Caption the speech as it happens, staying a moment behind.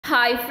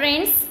Hi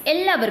friends,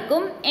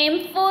 എല്ലാവർക്കും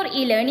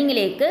M4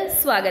 ലേണിംഗിലേക്ക്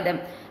സ്വാഗതം.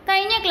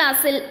 കഴിഞ്ഞ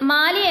ക്ലാസ്സിൽ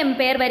മാലി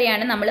എംപയർ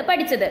വരെയാണ് നമ്മൾ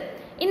പഠിച്ചത്.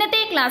 ഇന്നത്തെ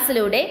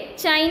ക്ലാസ്സിലൂടെ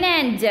China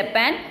and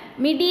Japan,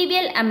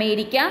 medieval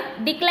America,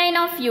 decline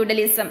of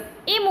feudalism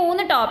ഈ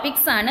 3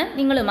 ടോപ്പിക്സ് ആണ്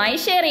നിങ്ങളുമായി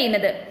ഷെയർ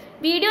ചെയ്യുന്നത്.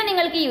 വീഡിയോ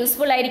നിങ്ങൾക്ക്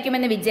യൂസ്ഫുൾ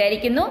ആയിരിക്കുമെന്ന്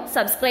വിചാരിക്കുന്നു.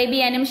 സബ്സ്ക്രൈബ്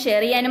ചെയ്യാനും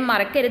ഷെയർ ചെയ്യാനും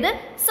മറക്കരുത്.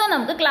 സോ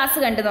നമുക്ക് ക്ലാസ്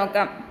കണ്ടു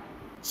നോക്കാം.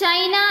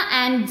 China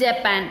and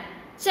Japan.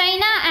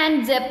 China and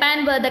Japan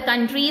were the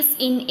countries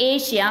in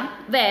Asia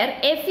where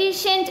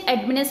efficient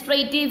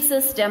administrative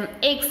system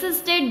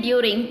existed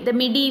during the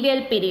medieval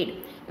period.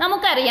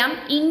 നമുക്കറിയാം,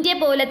 ഇന്ത്യ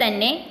പോലെ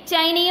തന്നെ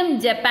ചൈനയും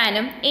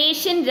ജപ്പാനും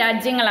ഏഷ്യൻ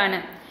രാജ്യങ്ങളാണ്.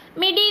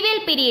 മിഡീവിയൽ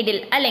പീരീഡിൽ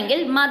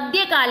അല്ലെങ്കിൽ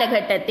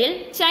മധ്യകാലഘട്ടത്തിൽ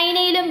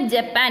ചൈനയിലും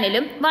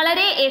ജപ്പാനിലും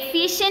വളരെ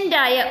എഫിഷ്യൻ്റ്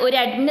ആയ ഒരു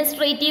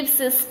അഡ്മിനിസ്ട്രേറ്റീവ്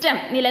സിസ്റ്റം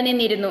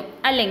നിലനിന്നിരുന്നു.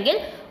 അല്ലെങ്കിൽ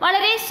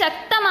വളരെ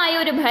ശക്തമായ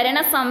ഒരു ഭരണ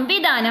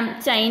സംവിധാനം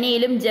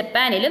ചൈനയിലും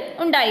ജപ്പാനിലും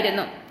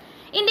ഉണ്ടായിരുന്നു.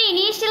 In the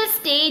initial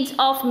stage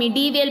of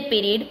medieval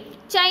period,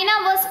 China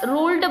was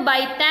ruled by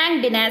Tang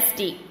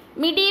dynasty.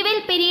 Medieval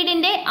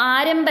periodന്റെ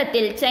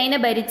ആരംഭത്തിൽ ചൈന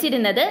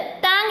ഭരിച്ചിരുന്നത്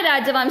താങ്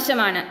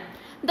രാജവംശമാണ്.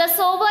 The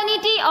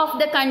sovereignty of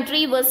the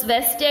country was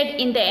vested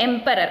in the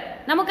emperor.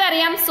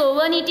 നമുക്കറിയാം,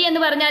 sovereignty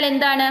എന്ന് പറഞ്ഞാൽ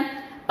എന്താണ്?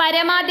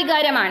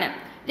 പരമാധികാരമാണ്.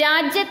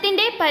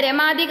 രാജ്യത്തിന്റെ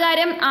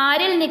പരമാധികാരം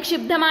ആരിൽ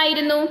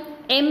നിക്ഷിപ്തമായിരുന്നു?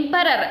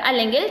 എംപറർ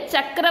അല്ലെങ്കിൽ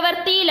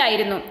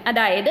ചക്രവർത്തിയിലായിരുന്നു.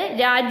 അതായത്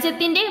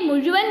രാജ്യത്തിന്റെ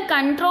മുഴുവൻ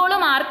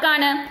കൺട്രോളും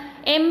ആർക്കാണ്?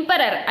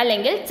 എംപറർ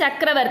അല്ലെങ്കിൽ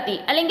ചക്രവർത്തി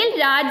അല്ലെങ്കിൽ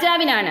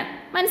രാജാവിനാണ്.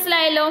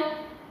 മനസ്സിലായല്ലോ?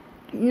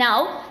 Now,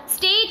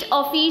 state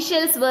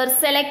officials were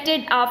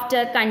selected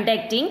after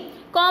conducting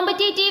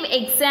competitive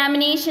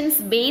examinations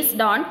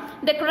based on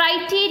the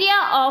criteria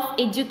of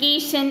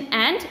education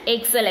and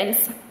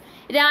excellence.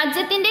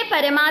 രാജ്യത്തിന്റെ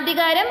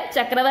പരമാധികാരം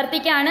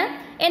ചക്രവർത്തിക്കാണ്.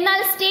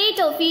 എന്നാൽ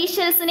സ്റ്റേറ്റ്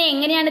ഒഫീഷ്യൽസിനെ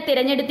എങ്ങനെയാണ്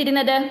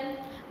തിരഞ്ഞെടുത്തിരുന്നത്?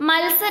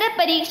 മത്സര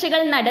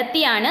പരീക്ഷകൾ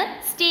നടത്തിയാണ്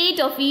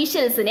സ്റ്റേറ്റ്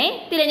ഒഫീഷ്യൽസിനെ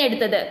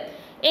തിരഞ്ഞെടുത്തത്.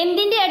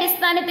 എന്തിന്റെ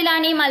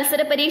അടിസ്ഥാനത്തിലാണ് ഈ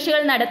മത്സര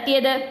പരീക്ഷകൾ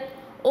നടത്തിയത്?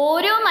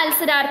 ഓരോ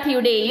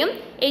മത്സരാർത്ഥിയുടെയും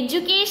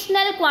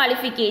എഡ്യൂക്കേഷണൽ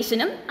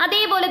ക്വാളിഫിക്കേഷനും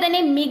അതേപോലെ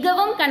തന്നെ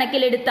മികവും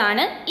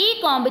കണക്കിലെടുത്താണ് ഈ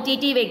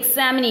കോമ്പറ്റേറ്റീവ്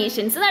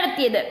എക്സാമിനേഷൻസ്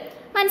നടത്തിയത്.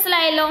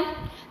 മനസ്സിലായല്ലോ?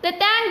 The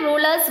Tang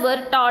rulers were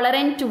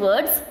tolerant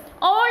towards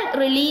all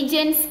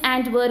religions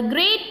and were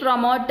great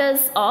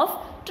promoters of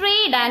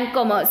trade and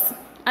commerce.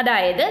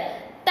 അതായത്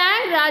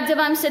താങ്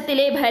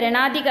രാജവംശത്തിലെ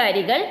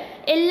ഭരണാധികാരികൾ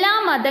എല്ലാ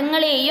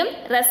മതങ്ങളെയും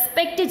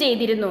റെസ്പെക്റ്റ്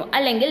ചെയ്തിരുന്നു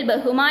അല്ലെങ്കിൽ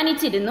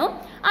ബഹുമാനിച്ചിരുന്നു.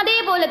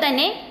 അതേപോലെ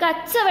തന്നെ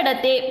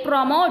കച്ചവടത്തെ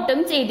പ്രൊമോട്ടും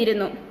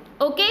ചെയ്തിരുന്നു.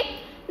 Okay,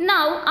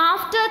 now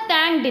after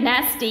Tang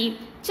ഡിനാസ്റ്റി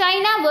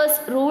China was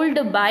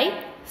ruled by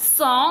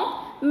song,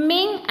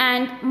 മിങ്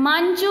and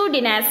Manju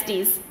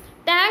ഡിനാസ്റ്റീസ്.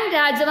 താങ്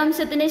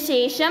രാജവംശത്തിന്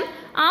ശേഷം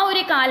ആ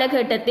ഒരു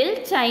കാലഘട്ടത്തിൽ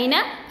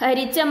ചൈന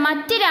ഭരിച്ച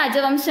മറ്റ്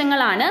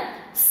രാജവംശങ്ങളാണ്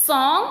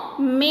song,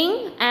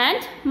 മിങ്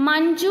and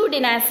Manju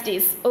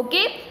ഡിനാസ്റ്റീസ്.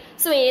 Okay,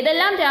 so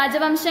ഏതെല്ലാം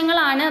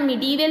രാജവംശങ്ങളാണ്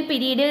മിഡീവിയൽ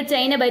പീരീഡിൽ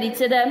ചൈന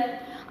ഭരിച്ചത്?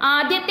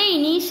 ആദ്യത്തെ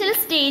ഇനീഷ്യൽ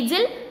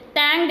സ്റ്റേജിൽ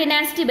താങ്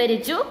ഡിനാസ്റ്റി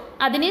ഭരിച്ചു.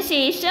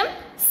 അതിനുശേഷം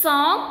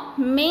സോങ്,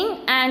 മിങ്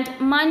ആൻഡ്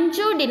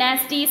മഞ്ജു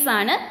ഡിനാസ്റ്റീസ്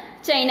ആണ്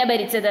ചൈന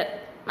ഭരിച്ചത്.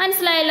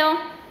 മനസ്സിലായല്ലോ?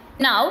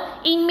 Now,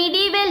 in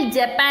medieval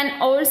Japan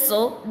also,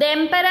 the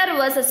emperor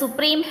was a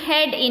supreme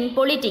head in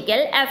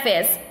political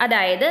affairs.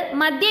 അതായത്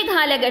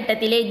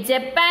മധ്യകാലഘട്ടത്തിലെ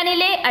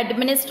ജപ്പാനിലെ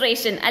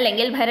അഡ്മിനിസ്ട്രേഷൻ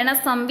അല്ലെങ്കിൽ ഭരണ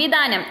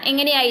സംവിധാനം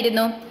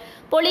എങ്ങനെയായിരുന്നു?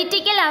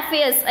 പൊളിറ്റിക്കൽ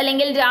അഫയേഴ്സ്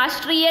അല്ലെങ്കിൽ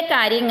രാഷ്ട്രീയ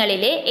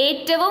കാര്യങ്ങളിലെ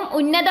ഏറ്റവും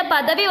ഉന്നത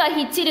പദവി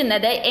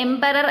വഹിച്ചിരുന്നത്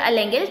എംപറർ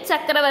അല്ലെങ്കിൽ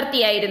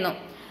ചക്രവർത്തിയായിരുന്നു.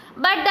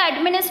 But the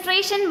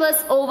administration was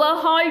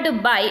overhauled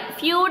by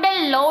feudal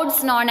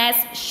lords known as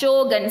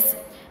shoguns.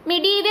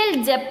 Medieval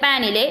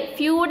ജപ്പാനിലെ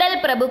ഫ്യൂഡൽ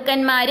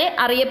പ്രഭുക്കന്മാര്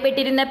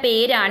അറിയപ്പെട്ടിരുന്ന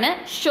പേരാണ്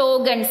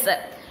ഷോഗൺസ്.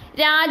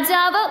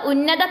 രാജാവ്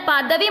ഉന്നത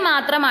പദവി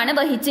മാത്രമാണ്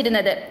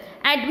വഹിച്ചിരുന്നത്.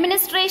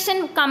 അഡ്മിനിസ്ട്രേഷൻ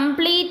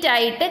കംപ്ലീറ്റ്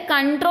ആയിട്ട്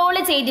കൺട്രോൾ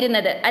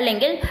ചെയ്തിരുന്നത്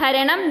അല്ലെങ്കിൽ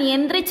ഭരണം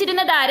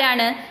നിയന്ത്രിച്ചിരുന്നത്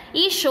ആരാണ്?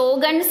 ഈ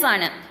ഷോഗൺസ്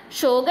ആണ്.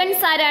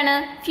 ഷോഗൺസ് ആരാണ്?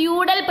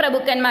 ഫ്യൂഡൽ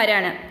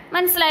പ്രഭുക്കന്മാരാണ്.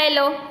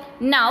 മനസ്സിലായല്ലോ?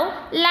 Now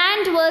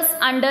land was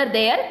under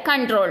there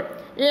control.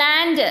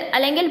 Land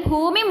അല്ലെങ്കിൽ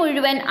ഭൂമി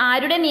മുഴുവൻ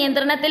ആരുടെ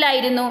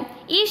നിയന്ത്രണത്തിലായിരുന്നു?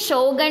 ഈ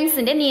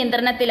ഷോഗൺസിന്റെ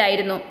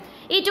നിയന്ത്രണത്തിലായിരുന്നു.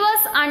 It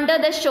was under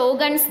the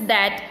ഷോഗൺസ്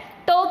that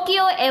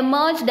Tokyo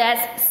emerged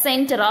as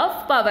centre of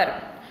power.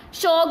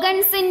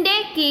 ഷോഗൺസിന്റെ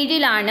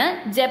കീഴിലാണ്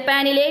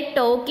ജപ്പാനിലെ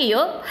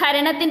ടോക്കിയോ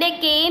ഭരണത്തിന്റെ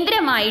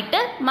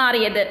കേന്ദ്രമായിട്ട്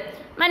മാറിയത്.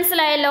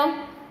 മനസ്സിലായല്ലോ?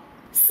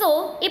 സോ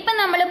ഇപ്പം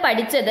നമ്മൾ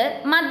പഠിച്ചത്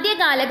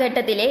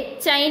മധ്യകാലഘട്ടത്തിലെ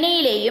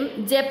ചൈനയിലെയും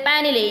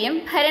ജപ്പാനിലെയും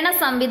ഭരണ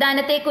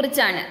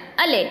സംവിധാനത്തെക്കുറിച്ചാണ്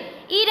അല്ലേ?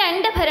 ഈ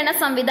 2 ഭരണ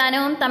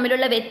സംവിധാനവും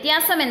തമ്മിലുള്ള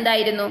വ്യത്യാസം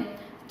എന്തായിരുന്നു?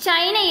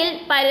 ചൈനയിൽ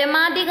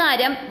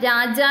പരമാധികാരം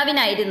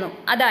രാജാവിനായിരുന്നു.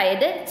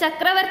 അതായത്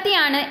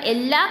ചക്രവർത്തിയാണ്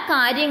എല്ലാ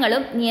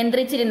കാര്യങ്ങളും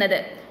നിയന്ത്രിച്ചിരുന്നത്.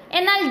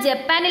 എന്നാൽ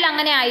ജപ്പാനിൽ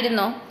അങ്ങനെ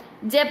ആയിരുന്നോ?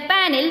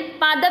 ജപ്പാനിൽ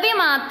പദവി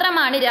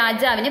മാത്രമാണ്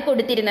രാജാവിന്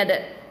കൊടുത്തിരുന്നത്.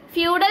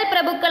 ഫ്യൂഡൽ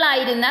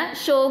പ്രഭുക്കളായിരുന്ന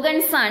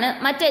ഷോഗൺസ് ആണ്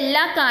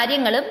മറ്റെല്ലാ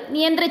കാര്യങ്ങളും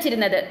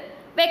നിയന്ത്രിച്ചിരുന്നത്.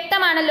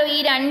 വ്യക്തമാണല്ലോ ഈ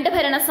 2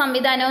 ഭരണ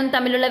സംവിധാനവും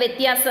തമ്മിലുള്ള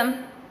വ്യത്യാസം.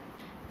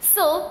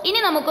 സോ ഇനി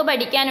നമുക്ക്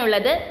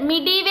പഠിക്കാനുള്ളത്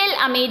മിഡീവിയൽ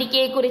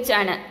അമേരിക്കയെ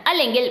കുറിച്ചാണ്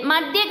അല്ലെങ്കിൽ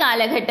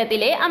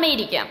മധ്യകാലഘട്ടത്തിലെ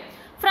America.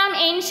 From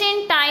ancient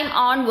time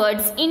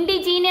onwards,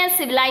 indigenous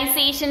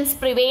civilizations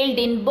prevailed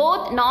in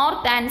both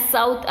North and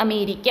South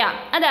America.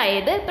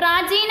 അതായത്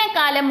പ്രാചീന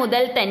കാലം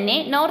മുതൽ തന്നെ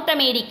നോർത്ത്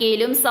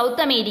അമേരിക്കയിലും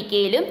സൗത്ത്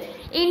അമേരിക്കയിലും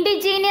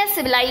ഇൻഡിജീനിയസ്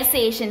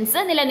സിവിലൈസേഷൻസ്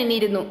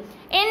നിലനിന്നിരുന്നു.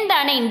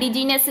 എന്താണ്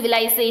ഇൻഡിജീനിയസ്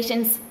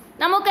സിവിലൈസേഷൻസ്?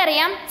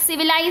 നമുക്കറിയാം,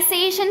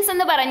 സിവിലൈസേഷൻസ്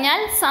എന്ന്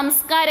പറഞ്ഞാൽ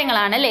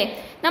സംസ്കാരങ്ങളാണ് അല്ലേ.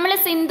 നമ്മൾ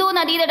സിന്ധു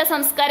നദീതട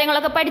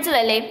സംസ്കാരങ്ങളൊക്കെ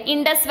പഠിച്ചതല്ലേ,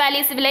 Indus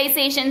Valley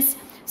civilisations.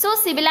 So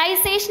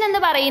civilisation എന്ന്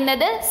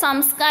പറയുന്നത്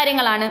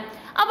സംസ്കാരങ്ങളാണ്.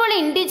 അപ്പോൾ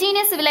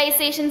ഇൻഡിജീനിയസ്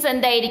സിവിലൈസേഷൻസ്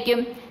എന്തായിരിക്കും?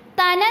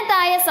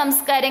 തനതായ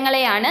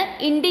സംസ്കാരങ്ങളെയാണ്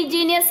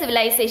ഇൻഡിജീനിയസ്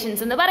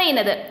സിവിലൈസേഷൻസ് എന്ന്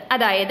പറയുന്നത്.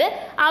 അതായത്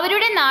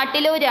അവരുടെ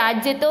നാട്ടിലോ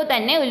രാജ്യത്തോ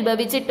തന്നെ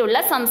ഉത്ഭവിച്ചിട്ടുള്ള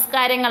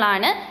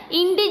സംസ്കാരങ്ങളാണ്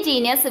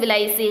ഇൻഡിജീനിയസ്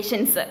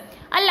സിവിലൈസേഷൻസ്.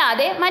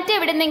 അല്ലാതെ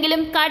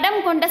മറ്റെവിടെന്നെങ്കിലും കടം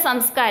കൊണ്ട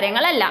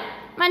സംസ്കാരങ്ങളല്ല.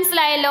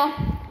 മനസ്സിലായല്ലോ?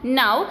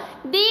 Now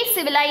these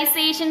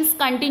civilisations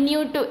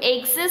continue to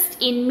exist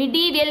in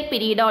medieval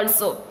period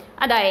also.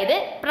 അതായത്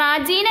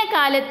പ്രാചീന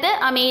കാലത്ത്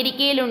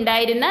അമേരിക്കയിൽ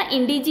ഉണ്ടായിരുന്ന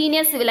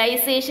ഇൻഡിജീനിയസ്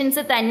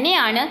സിവിലൈസേഷൻസ്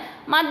തന്നെയാണ്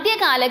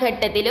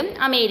മധ്യകാലഘട്ടത്തിലും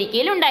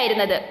അമേരിക്കയിൽ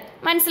ഉണ്ടായിരുന്നത്.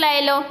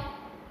 മനസ്സിലായല്ലോ?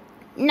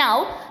 Now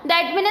the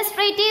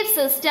administrative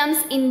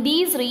systems in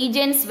these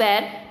regions were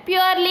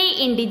purely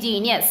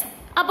indigenous.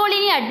 അപ്പോൾ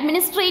ഇനി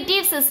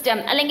അഡ്മിനിസ്ട്രേറ്റീവ് സിസ്റ്റം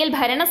അല്ലെങ്കിൽ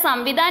ഭരണ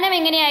സംവിധാനം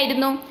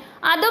എങ്ങനെയായിരുന്നു?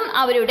 അതും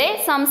അവരുടെ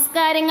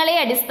സംസ്കാരങ്ങളെ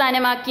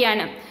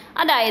അടിസ്ഥാനമാക്കിയാണ്.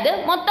 അതായത്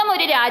മൊത്തം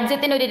ഒരു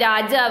രാജ്യത്തിന് ഒരു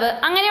രാജാവ്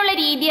അങ്ങനെയുള്ള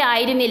രീതി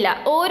ആയിരുന്നില്ല.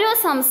 ഓരോ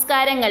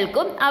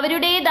സംസ്കാരങ്ങൾക്കും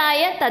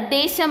അവരുടേതായ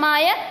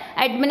തദ്ദേശമായ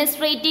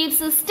അഡ്മിനിസ്ട്രേറ്റീവ്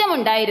സിസ്റ്റം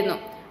ഉണ്ടായിരുന്നു.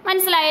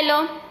 മനസ്സിലായല്ലോ?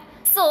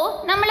 സോ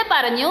നമ്മൾ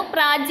പറഞ്ഞു,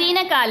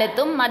 പ്രാചീന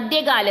കാലത്തും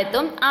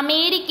മധ്യകാലത്തും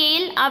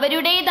അമേരിക്കയിൽ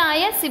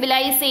അവരുടേതായ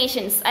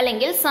സിവിലൈസേഷൻസ്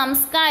അല്ലെങ്കിൽ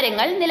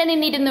സംസ്കാരങ്ങൾ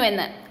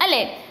നിലനിന്നിരുന്നുവെന്ന്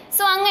അല്ലേ.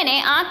 സോ അങ്ങനെ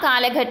ആ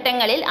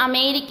കാലഘട്ടങ്ങളിൽ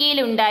അമേരിക്കയിൽ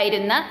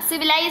ഉണ്ടായിരുന്ന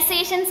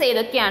സിവിലൈസേഷൻസ്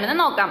ഏതൊക്കെയാണെന്ന്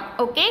നോക്കാം.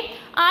 ഓക്കെ,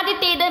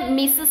 ആദ്യത്തേത്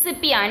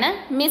മിസിസിപ്പി ആണ്.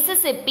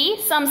 മിസിസിപ്പി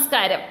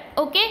സംസ്കാരം.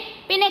 ഓക്കെ,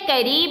 പിന്നെ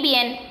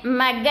കരീബിയൻ,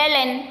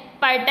 മഗലൻ,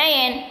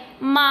 പടയൻ,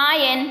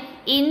 മായൻ,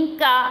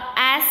 ഇൻക,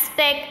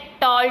 ആസ്ടെക്,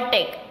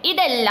 ടോൾടെക്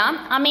ഇതെല്ലാം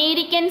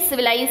അമേരിക്കൻ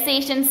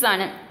സിവിലൈസേഷൻസ്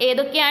ആണ്.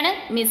 ഏതൊക്കെയാണ്?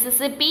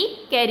 മിസിസിപ്പി,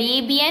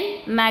 കരീബിയൻ,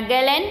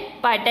 മഗലൻ,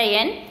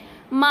 പടയൻ,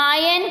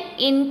 മായൻ,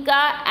 ഇൻക,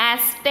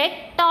 ആസ്ടെക്,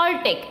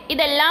 ടോൾടെക്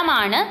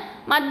ഇതെല്ലാമാണ്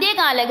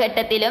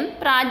മധ്യകാലഘട്ടത്തിലും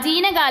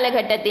പ്രാചീന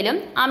കാലഘട്ടത്തിലും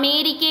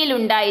അമേരിക്കയിൽ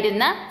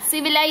ഉണ്ടായിരുന്ന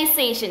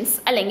സിവിലൈസേഷൻസ്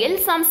അല്ലെങ്കിൽ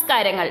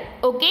സംസ്കാരങ്ങൾ.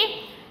 Okay,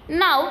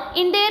 now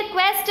in there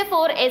quest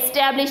for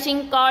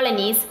establishing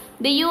colonies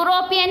the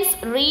Europeans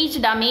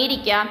reached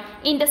America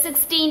in the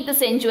 16th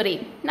century.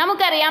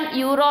 നമുക്കറിയാം,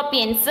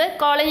 യൂറോപ്യൻസ്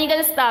കോളനികൾ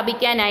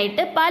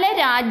സ്ഥാപിക്കാനായിട്ട് പല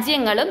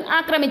രാജ്യങ്ങളും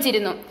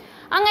ആക്രമിച്ചിരുന്നു.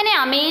 അങ്ങനെ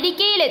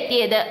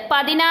അമേരിക്കയിലെത്തിയത്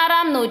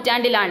 16ാം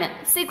നൂറ്റാണ്ടിലാണ്.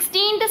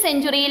 16th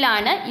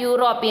centuryയിലാണ്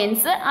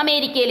Europeans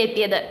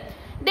അമേരിക്കയിലെത്തിയത്.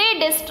 They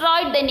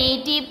destroyed the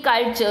native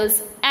cultures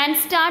and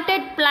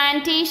started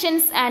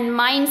plantations and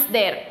mines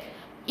there.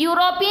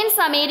 Europeans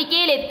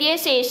അമേരിക്കയിൽ എത്തിയ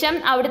ശേഷം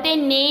അവിടുത്തെ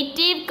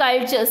നേറ്റീവ്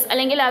കൾച്ചേഴ്സ്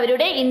അല്ലെങ്കിൽ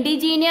അവരുടെ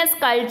ഇൻഡിജീനിയസ്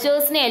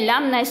കൾച്ചേഴ്സിനെ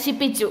എല്ലാം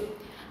നശിപ്പിച്ചു.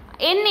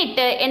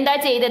 എന്നിട്ട് എന്താ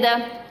ചെയ്തത്?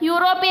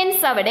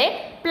 യൂറോപ്യൻസ് അവിടെ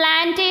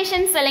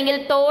പ്ലാന്റേഷൻസ് അല്ലെങ്കിൽ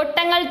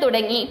തോട്ടങ്ങൾ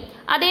തുടങ്ങി.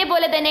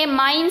 അതേപോലെ തന്നെ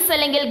മൈൻസ്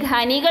അല്ലെങ്കിൽ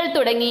ഖനികൾ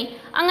തുടങ്ങി.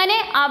 അങ്ങനെ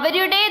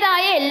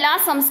അവരുടേതായ എല്ലാ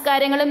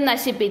സംസ്കാരങ്ങളും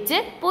നശിപ്പിച്ച്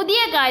പുതിയ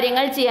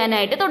കാര്യങ്ങൾ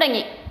ചെയ്യാനായിട്ട്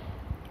തുടങ്ങി.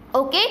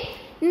 Okay,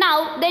 now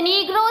the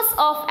Negroes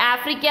of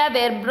Africa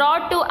were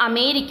brought to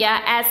America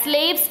as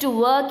slaves to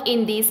work in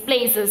these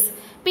places.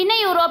 പിന്നെ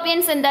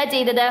യൂറോപ്യൻസ് എന്താ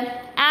ചെയ്തത്?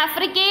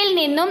 ആഫ്രിക്കയിൽ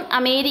നിന്നും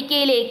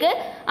അമേരിക്കയിലേക്ക്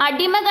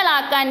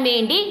അടിമകളാക്കാൻ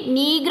വേണ്ടി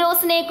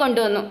നീഗ്രോസിനെ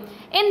കൊണ്ടുവന്നു.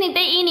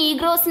 എന്നിട്ട് ഈ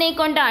നീഗ്രോസിനെ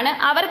കൊണ്ടാണ്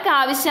അവർക്ക്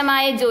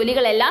ആവശ്യമായ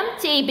ജോലികളെല്ലാം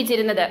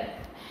ചെയ്യിപ്പിച്ചിരുന്നത്.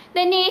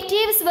 The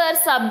natives were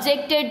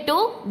subjected to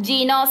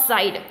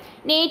genocide.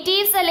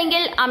 Natives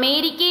അല്ലെങ്കിൽ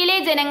അമേരിക്കയിലെ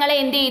ജനങ്ങളെ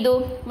എന്ത് ചെയ്തു?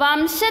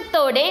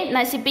 വംശത്തോടെ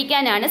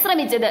നശിപ്പിക്കാനാണ്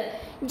ശ്രമിച്ചത്.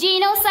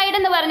 ജീനോസൈഡ്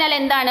എന്ന് പറഞ്ഞാൽ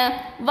എന്താണ്?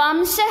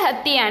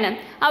 വംശഹത്യയാണ്.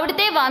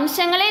 അവിടുത്തെ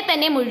വംശങ്ങളെ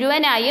തന്നെ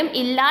മുഴുവനായും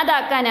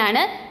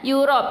ഇല്ലാതാക്കാനാണ്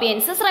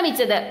യൂറോപ്യൻസ്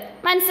ശ്രമിച്ചത്.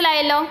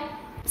 മനസ്സിലായല്ലോ?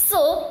 സോ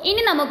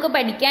ഇനി നമുക്ക്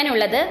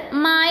പഠിക്കാനുള്ളത്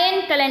മായൻ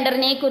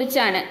കലണ്ടറിനെ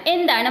കുറിച്ചാണ്.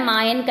 എന്താണ്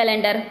മായൻ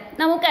കലണ്ടർ?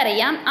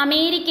 നമുക്കറിയാം,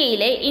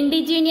 അമേരിക്കയിലെ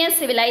ഇൻഡിജീനിയസ്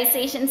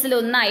സിവിലൈസേഷൻസിൽ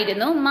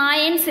ഒന്നായിരുന്നു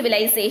മായൻ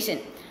സിവിലൈസേഷൻ.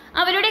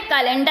 അവരുടെ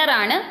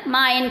കലണ്ടറാണ്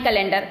മായൻ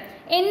കലണ്ടർ.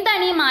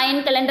 എന്താണ് ഈ മായൻ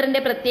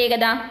കലണ്ടറിന്റെ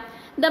പ്രത്യേകത?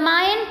 The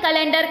Mayan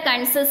calendar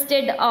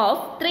consisted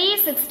of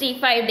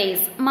 365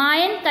 days.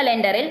 മായൻ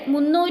കലണ്ടറിൽ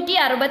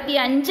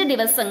 365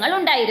 ദിവസങ്ങൾ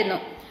ഉണ്ടായിരുന്നു.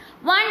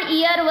 1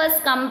 year was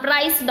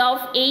comprised of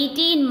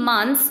 18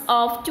 months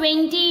of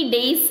 20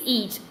 days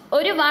each.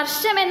 ഒരു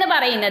വർഷം എന്ന്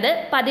പറയുന്നത്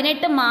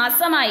 18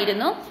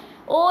 മാസമായിരുന്നു.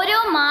 ഓരോ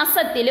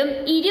മാസത്തിലും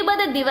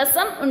 20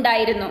 ദിവസം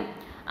ഉണ്ടായിരുന്നു.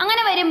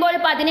 അങ്ങനെ വരുമ്പോൾ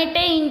 18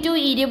 ×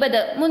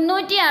 20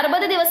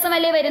 360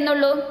 ദിവസമല്ലേ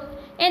വരുന്നുള്ളൂ.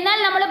 എന്നാൽ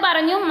നമ്മൾ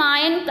പറഞ്ഞു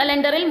മായൻ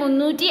കലണ്ടറിൽ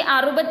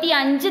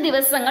 365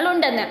 ദിവസങ്ങൾ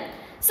ഉണ്ടെന്ന്.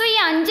 സോ ഈ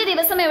 5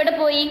 ദിവസം എവിടെ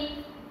പോയി?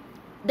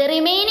 The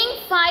remaining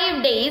 5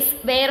 days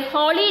were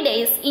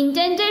holidays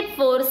intended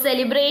for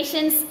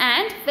celebrations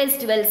and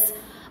festivals.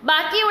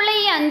 ബാക്കിയുള്ള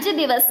ഈ 5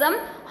 ദിവസം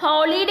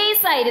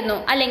ഹോളിഡേയ്സ് ആയിരുന്നു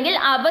അല്ലെങ്കിൽ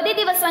അവധി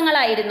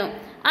ദിവസങ്ങളായിരുന്നു.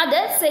 അത്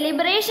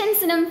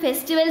സെലിബ്രേഷൻസിനും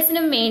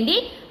ഫെസ്റ്റിവൽസിനും വേണ്ടി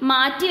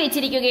മാറ്റി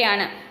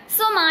വെച്ചിരിക്കുകയാണ്.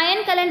 സോ മായൻ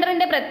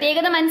കലണ്ടറിന്റെ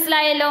പ്രത്യേകത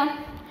മനസ്സിലായല്ലോ.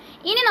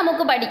 ഇനി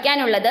നമുക്ക്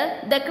പഠിക്കാനുള്ളത്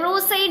ദ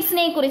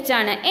ക്രൂസൈഡ്സിനെ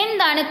കുറിച്ചാണ്.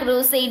 എന്താണ്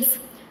ക്രൂസൈഡ്സ്?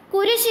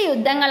 കുരിശ്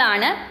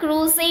യുദ്ധങ്ങളാണ്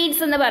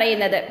ക്രൂസൈഡ്സ് എന്ന്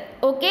പറയുന്നത്.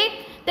 Okay,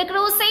 the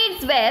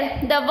crusades where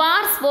the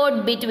wars fought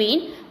between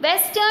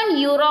Western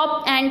Europe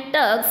and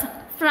Turks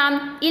from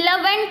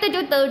 11th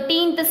to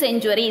 13th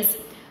centuries.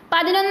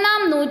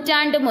 11ാം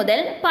നൂറ്റാണ്ട് മുതൽ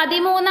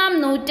 13ാം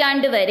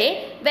നൂറ്റാണ്ട് വരെ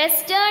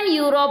വെസ്റ്റേൺ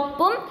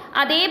യൂറോപ്പും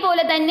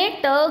അതേപോലെ തന്നെ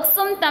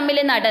ടർക്സും തമ്മിൽ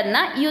നടന്ന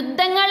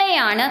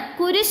യുദ്ധങ്ങളെയാണ്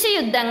കുരിശ്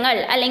യുദ്ധങ്ങൾ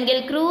അല്ലെങ്കിൽ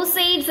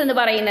ക്രൂസൈഡ്സ് എന്ന്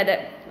പറയുന്നത്.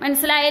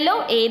 മനസ്സിലായല്ലോ?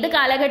 ഏത്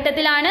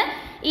കാലഘട്ടത്തിലാണ്?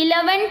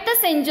 11th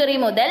സെഞ്ചുറി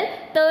മുതൽ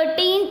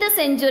 13th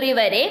സെഞ്ചുറി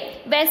വരെ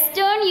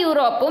വെസ്റ്റേൺ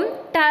യൂറോപ്പും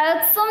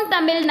ടർക്സും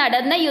തമ്മിൽ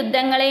നടന്ന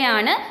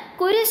യുദ്ധങ്ങളെയാണ്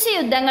കുരിശ്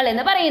യുദ്ധങ്ങൾ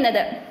എന്ന്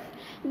പറയുന്നത്.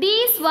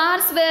 These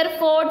wars were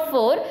fought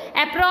for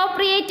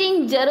appropriating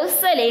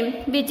Jerusalem,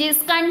 which is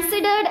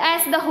considered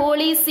as the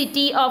holy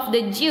city of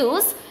the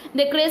Jews,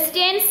 the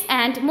Christians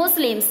and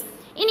Muslims.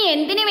 ഇനി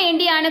എന്തിനു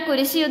വേണ്ടിയാണ്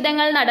കുരിശ്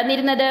യുദ്ധങ്ങൾ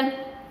നടന്നിരുന്നത്?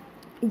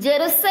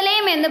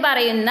 ജെറുസലേം എന്ന്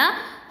പറയുന്ന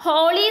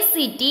ഹോളി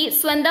സിറ്റി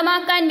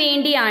സ്വന്തമാക്കാൻ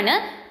വേണ്ടിയാണ്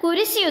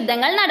കുരിശ്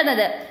യുദ്ധങ്ങൾ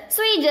നടന്നത്.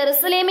 സോ ഈ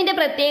ജെറുസലേമിന്റെ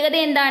പ്രത്യേകത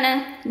എന്താണ്?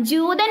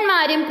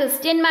 ജൂതന്മാരും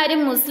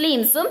ക്രിസ്ത്യന്മാരും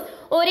മുസ്ലിംസും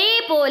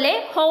ഒരേപോലെ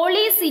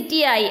ഹോളി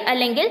സിറ്റിയായി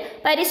അല്ലെങ്കിൽ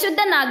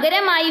പരിശുദ്ധ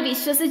നഗരമായി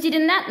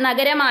വിശ്വസിച്ചിരുന്ന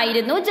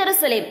നഗരമായിരുന്നു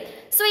ജെറുസലേം.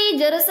 സോ ഈ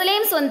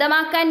ജെറുസലേം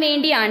സ്വന്തമാക്കാൻ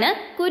വേണ്ടിയാണ്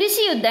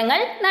കുരിശ് യുദ്ധങ്ങൾ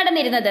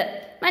നടന്നിരുന്നത്.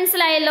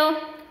 മനസ്സിലായല്ലോ?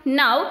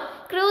 Now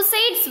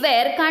Crusades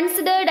were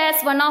considered as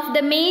one of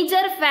the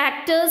major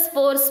factors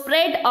for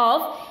spread of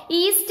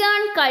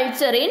Eastern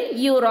culture in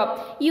Europe.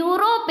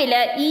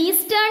 യൂറോപ്പില്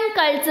eastern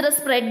culture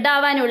spread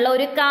ആവാനുള്ള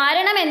ഒരു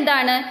കാരണം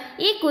എന്താണ്?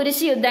 ഈ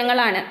കുരിശ്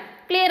യുദ്ധങ്ങളാണ്.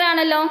 ക്ലിയർ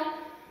ആണല്ലോ?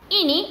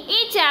 ഇനി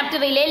ഈ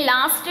ചാപ്റ്ററിലെ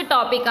ലാസ്റ്റ്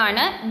ടോപ്പിക്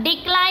ആണ്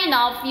ഡിക്ലൈൻ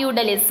ഓഫ്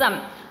ഫ്യൂഡലിസം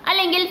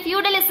അല്ലെങ്കിൽ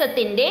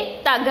ഫ്യൂഡലിസത്തിന്റെ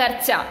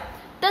തകർച്ച.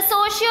 The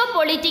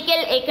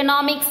socio-political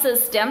economic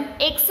system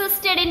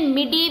existed in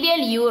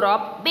medieval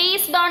Europe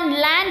based on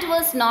land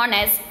was known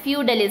as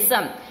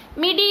feudalism.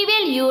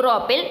 Medieval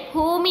യൂറോപ്പിൽ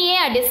ഭൂമിയെ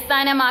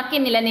അടിസ്ഥാനമാക്കി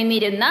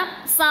നിലനിന്നിരുന്ന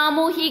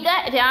സാമൂഹിക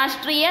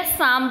രാഷ്ട്രീയ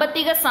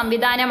സാമ്പത്തിക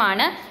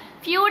സംവിധാനമാണ്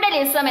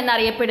ഫ്യൂഡലിസം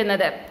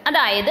എന്നറിയപ്പെടുന്നത്.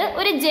 അതായത്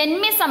ഒരു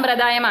ജന്മി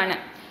സമ്പ്രദായമാണ്.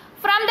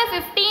 From the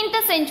 15th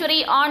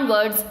century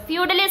onwards,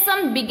 feudalism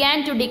began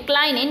to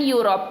decline in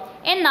Europe.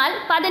 എന്നാൽ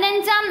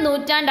 15ാം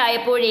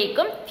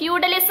നൂറ്റാണ്ടായപ്പോഴേക്കും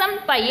ഫ്യൂഡലിസം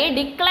പയ്യെ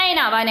ഡിക്ലൈൻ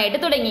ആവാനായിട്ട്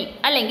തുടങ്ങി,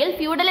 അല്ലെങ്കിൽ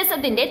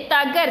ഫ്യൂഡലിസത്തിന്റെ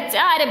തകർച്ച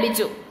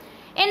ആരംഭിച്ചു.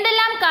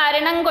 എന്തെല്ലാം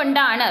കാരണം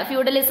കൊണ്ടാണ്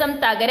ഫ്യൂഡലിസം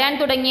തകരാൻ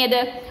തുടങ്ങിയത്?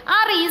 ആ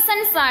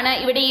റീസൺസ് ആണ്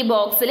ഇവിടെ ഈ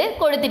ബോക്സിൽ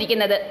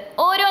കൊടുത്തിരിക്കുന്നത്.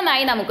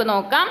 ഓരോന്നായി നമുക്ക്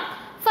നോക്കാം.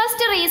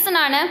 ഫസ്റ്റ് റീസൺ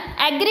ആണ്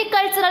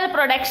agricultural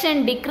production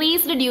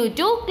decreased due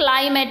to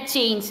climate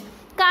change.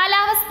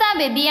 കാലാവസ്ഥാ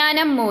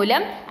വ്യതിയാനം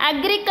മൂലം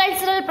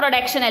അഗ്രികൾച്ചറൽ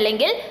പ്രൊഡക്ഷൻ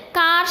അല്ലെങ്കിൽ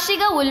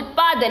കാർഷിക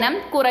ഉൽപാദനം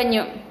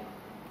കുറഞ്ഞു.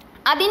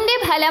 അതിന്റെ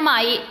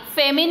ഫലമായി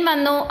ഫെമിൻ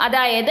വന്നു,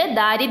 അതായത്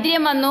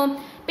ദാരിദ്ര്യം വന്നു.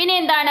 പിന്നെ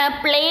എന്താണ്?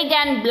 പ്ലേഗ്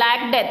ആൻഡ്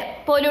ബ്ലാക്ക് ഡെത്ത്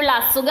പോലുള്ള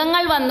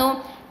അസുഖങ്ങൾ വന്നു.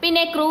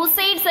 പിന്നെ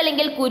ക്രൂസൈഡ്സ്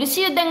അല്ലെങ്കിൽ കുരിശ്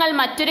യുദ്ധങ്ങൾ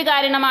മറ്റൊരു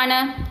കാരണമാണ്.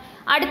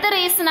 അടുത്ത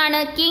റീസൺ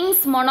ആണ്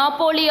Kings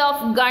monopoly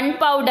of gun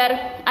powder,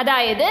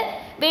 അതായത്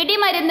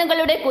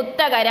വെടിമരുന്നുകളുടെ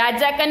കുത്തക,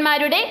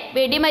 രാജാക്കന്മാരുടെ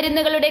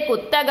വെടിമരുന്നുകളുടെ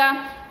കുത്തക.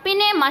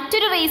 പിന്നെ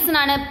മറ്റൊരു റീസൺ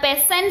ആണ്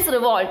പെസൻസ്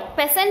റിവോൾട്ട്.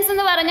 പെസൻസ്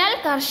എന്ന് പറഞ്ഞാൽ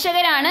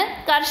കർഷകരാണ്.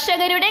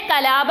 കർഷകരുടെ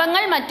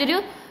കലാപങ്ങൾ മറ്റൊരു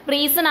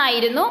റീസൺ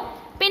ആയിരുന്നു.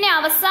 പിന്നെ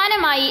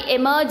അവസാനമായി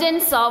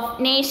emergence of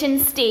nation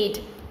state.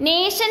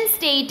 Nation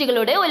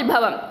സ്റ്റേറ്റുകളുടെ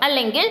ഉത്ഭവം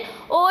അല്ലെങ്കിൽ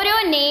ഓരോ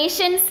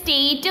നേഷൻ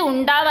സ്റ്റേറ്റ്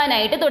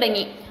ഉണ്ടാവാനായിട്ട്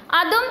തുടങ്ങി.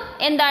 അതും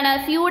എന്താണ്?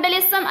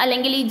 ഫ്യൂഡലിസം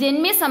അല്ലെങ്കിൽ ഈ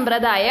ജന്മി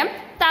സമ്പ്രദായം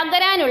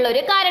തകരാനുള്ള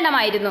ഒരു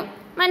കാരണമായിരുന്നു.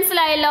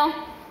 മനസ്സിലായല്ലോ?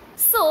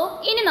 സോ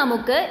ഇനി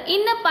നമുക്ക്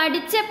ഇന്ന്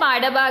പഠിച്ച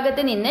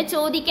പാഠഭാഗത്ത് നിന്ന്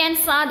ചോദിക്കാൻ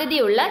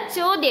സാധ്യതയുള്ള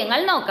ചോദ്യങ്ങൾ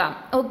നോക്കാം.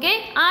 ഓക്കെ,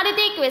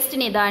 ആദ്യത്തെ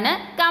ക്വസ്റ്റ്യൻ ഇതാണ്.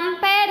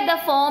 Compare the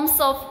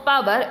forms of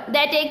power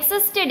that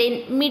existed in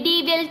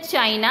medieval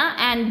China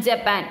and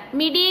Japan.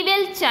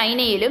 Medieval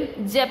ചൈനയിലും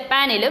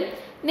ജപ്പാനിലും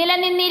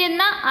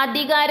നിലനിന്നിരുന്ന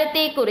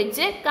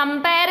അധികാരത്തെക്കുറിച്ച്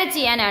കമ്പയർ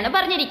ചെയ്യാനാണ്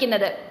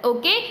പറഞ്ഞിരിക്കുന്നത്.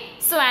 ഓക്കെ,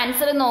 സോ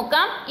ആൻസർ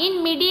നോക്കാം. In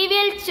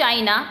medieval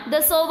China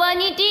the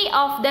sovereignty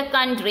of the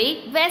country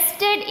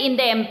vested in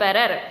the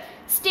emperor.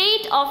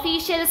 State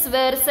officials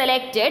were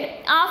selected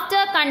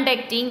after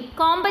conducting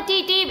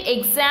competitive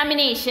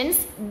examinations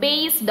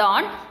based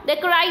on the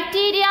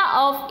criteria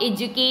of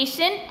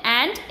education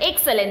and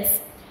excellence.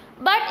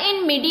 But in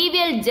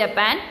medieval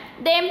Japan,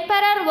 the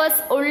emperor was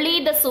only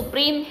the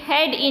supreme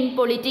head in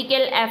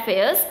political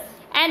affairs,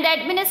 and the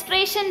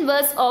administration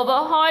was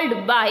overhauled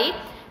by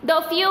the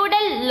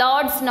feudal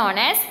lords known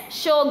as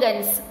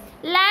shoguns.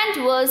 Land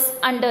was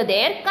under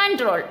their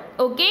control.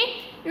 Okay,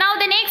 now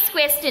the next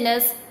question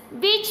is,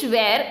 which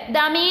were the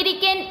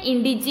American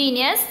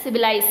indigenous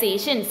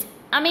civilizations?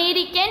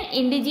 American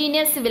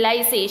indigenous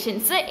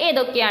civilizations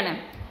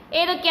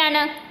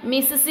ഏതൊക്കെയാണ്?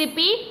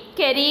 Mississippi,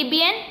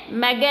 Caribbean,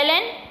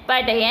 Magellan,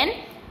 പടയൻ,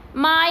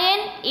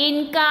 Mayan,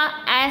 ഇൻക,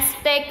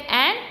 Aztec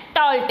and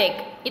Toltec.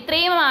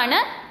 ഇത്രയുമാണ്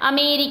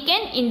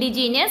American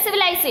indigenous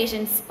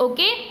civilisations.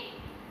 Okay,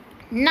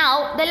 now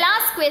the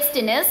last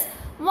question is,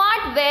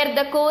 what were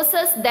the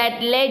causes that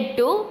led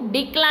to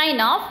decline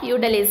of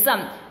feudalism?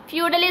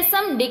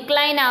 Feudalism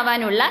decline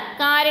ആവാനുള്ള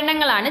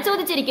കാരണങ്ങളാണ്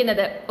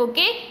ചോദിച്ചിരിക്കുന്നത്.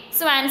 Okay,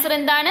 so answer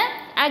എന്താണ്?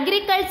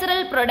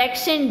 Agricultural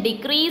production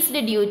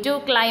decreased due to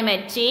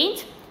climate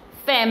change,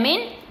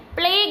 Femin,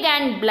 plague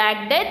and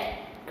black death,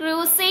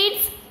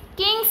 ക്രൂസേഡ്സ്,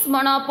 Kings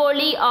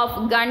monopoly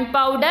of gun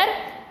powder,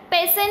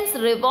 പെസൻസ്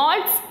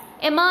revolts,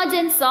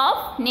 emergence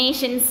of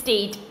nation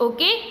state.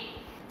 Okay,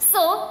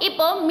 so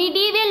ഇപ്പോൾ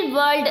medieval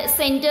world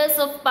centres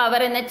of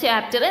power എന്ന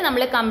chapter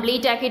നമ്മൾ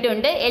complete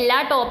ആക്കിയിട്ടുണ്ട്. എല്ലാ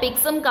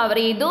ടോപ്പിക്സും cover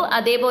ചെയ്തു.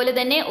 അതേപോലെ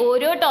തന്നെ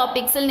ഓരോ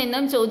ടോപ്പിക്സിൽ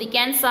നിന്നും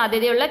ചോദിക്കാൻ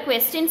സാധ്യതയുള്ള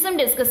ക്വസ്റ്റ്യൻസും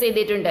ഡിസ്കസ്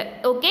ചെയ്തിട്ടുണ്ട്.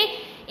 ഓക്കെ,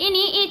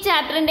 ഇനി ഈ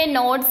ചാപ്റ്ററിന്റെ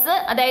നോട്ട്സ്,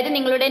 അതായത്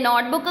നിങ്ങളുടെ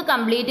നോട്ട്ബുക്ക്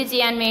കംപ്ലീറ്റ്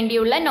ചെയ്യാൻ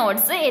വേണ്ടിയുള്ള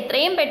നോട്ട്സ്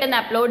എത്രയും പെട്ടെന്ന്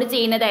അപ്ലോഡ്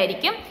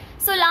ചെയ്യുന്നതായിരിക്കും.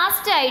 സോ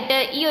ലാസ്റ്റ് ആയിട്ട്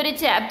ഈ ഒരു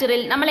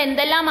ചാപ്റ്ററിൽ നമ്മൾ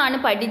എന്തെല്ലാമാണ്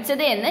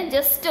പഠിച്ചത് എന്ന്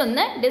ജസ്റ്റ്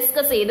ഒന്ന്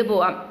ഡിസ്കസ് ചെയ്തു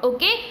പോവാം.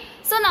 ഓക്കെ,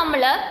 സോ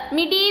നമ്മൾ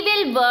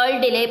മിഡീവിയൽ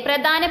വേൾഡിലെ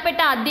പ്രധാനപ്പെട്ട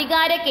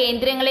അധികാര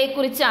കേന്ദ്രങ്ങളെ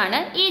കുറിച്ചാണ്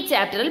ഈ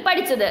ചാപ്റ്ററിൽ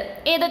പഠിച്ചത്.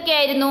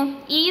 ഏതൊക്കെയായിരുന്നു?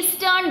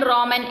 Eastern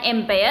Roman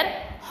Empire,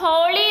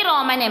 holy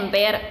Roman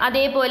Empire,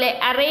 അതേപോലെ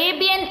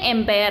Arabian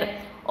Empire,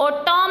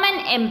 Ottoman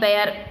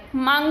Empire,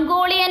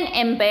 Mongolian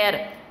Empire,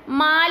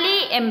 Mali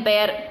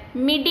Empire,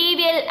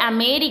 medieval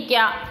America,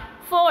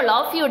 fall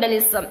of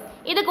feudalism.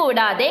 ഇത്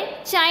കൂടാതെ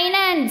ചൈന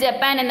ആൻഡ്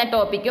ജപ്പാൻ എന്ന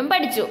ടോപ്പിക്കും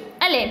പഠിച്ചു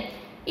അല്ലേ?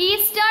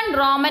 ഈസ്റ്റേൺ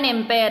റോമൻ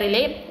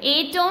എംപയറിലെ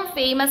ഏറ്റവും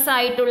ഫേമസ്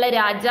ആയിട്ടുള്ള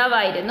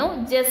രാജാവായിരുന്നു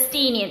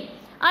ജസ്റ്റീനിയൻ.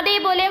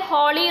 അതേപോലെ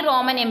ഹോളി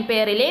റോമൻ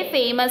എംപയറിലെ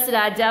ഫേമസ്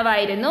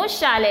രാജാവായിരുന്നു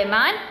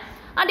ഷാലെമാൻ.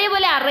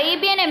 അതേപോലെ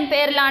അറേബ്യൻ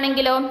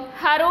എംപയറിലാണെങ്കിലോ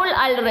ഹറൂൾ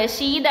അൽ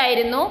റഷീദ്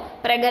ആയിരുന്നു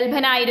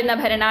പ്രഗത്ഭനായിരുന്ന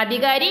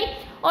ഭരണാധികാരി.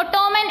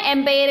 ഒട്ടോമൻ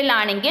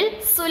എംപയറിലാണെങ്കിൽ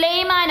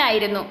സുലൈമാൻ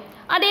ആയിരുന്നു.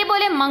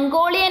 അതേപോലെ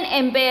മംഗോളിയൻ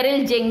എംപയറിൽ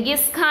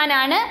ജംഗിസ് ഖാൻ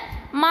ആണ്.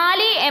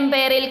 മാലി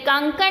എംപയറിൽ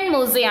കങ്കൺ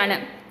മൂസയാണ്.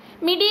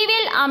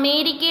 മിഡീവിയൽ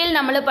അമേരിക്കയിൽ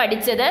നമ്മൾ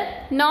പഠിച്ചത്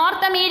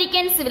നോർത്ത്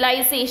അമേരിക്കൻ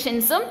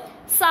സിവിലൈസേഷൻസും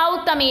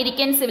സൗത്ത്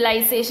അമേരിക്കൻ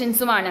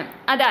സിവിലൈസേഷൻസുമാണ്.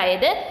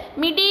 അതായത്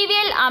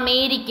മിഡീവിയൽ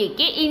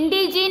അമേരിക്കയ്ക്ക്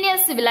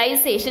ഇൻഡിജീനിയസ്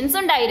സിവിലൈസേഷൻസ്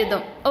ഉണ്ടായിരുന്നു.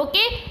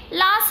 ഓക്കെ,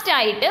 ലാസ്റ്റ്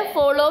ആയിട്ട്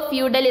ഫോളോ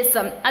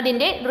ഫ്യൂഡലിസം,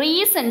 അതിന്റെ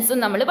റീസൺസും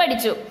നമ്മൾ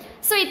പഠിച്ചു.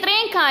 സോ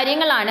ഇത്രയും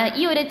കാര്യങ്ങളാണ്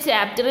ഈ ഒരു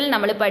ചാപ്റ്ററിൽ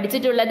നമ്മൾ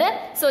പഠിച്ചിട്ടുള്ളത്.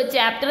 സോ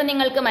ചാപ്റ്റർ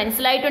നിങ്ങൾക്ക്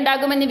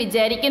മനസ്സിലായിട്ടുണ്ടാകുമെന്ന്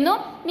വിചാരിക്കുന്നു.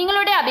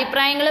 നിങ്ങളുടെ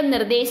അഭിപ്രായങ്ങളും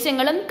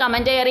നിർദ്ദേശങ്ങളും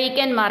കമന്റായി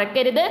അറിയിക്കാൻ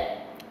മറക്കരുത്.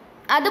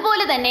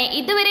 അതുപോലെ തന്നെ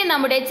ഇതുവരെ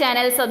നമ്മുടെ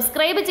ചാനൽ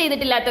സബ്സ്ക്രൈബ്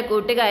ചെയ്തിട്ടില്ലാത്ത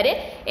കൂട്ടുകാർ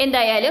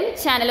എന്തായാലും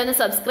ചാനൽ ഒന്ന്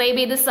സബ്സ്ക്രൈബ്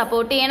ചെയ്ത്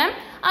സപ്പോർട്ട് ചെയ്യണം.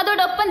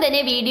 അതോടൊപ്പം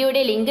തന്നെ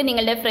വീഡിയോയുടെ ലിങ്ക്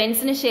നിങ്ങളുടെ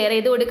ഫ്രണ്ട്സിന് ഷെയർ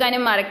ചെയ്ത്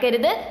കൊടുക്കാനും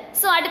മറക്കരുത്.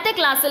 സോ അടുത്ത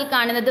ക്ലാസ്സിൽ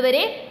കാണുന്നത്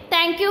വരെ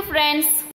താങ്ക് യു ഫ്രണ്ട്സ്.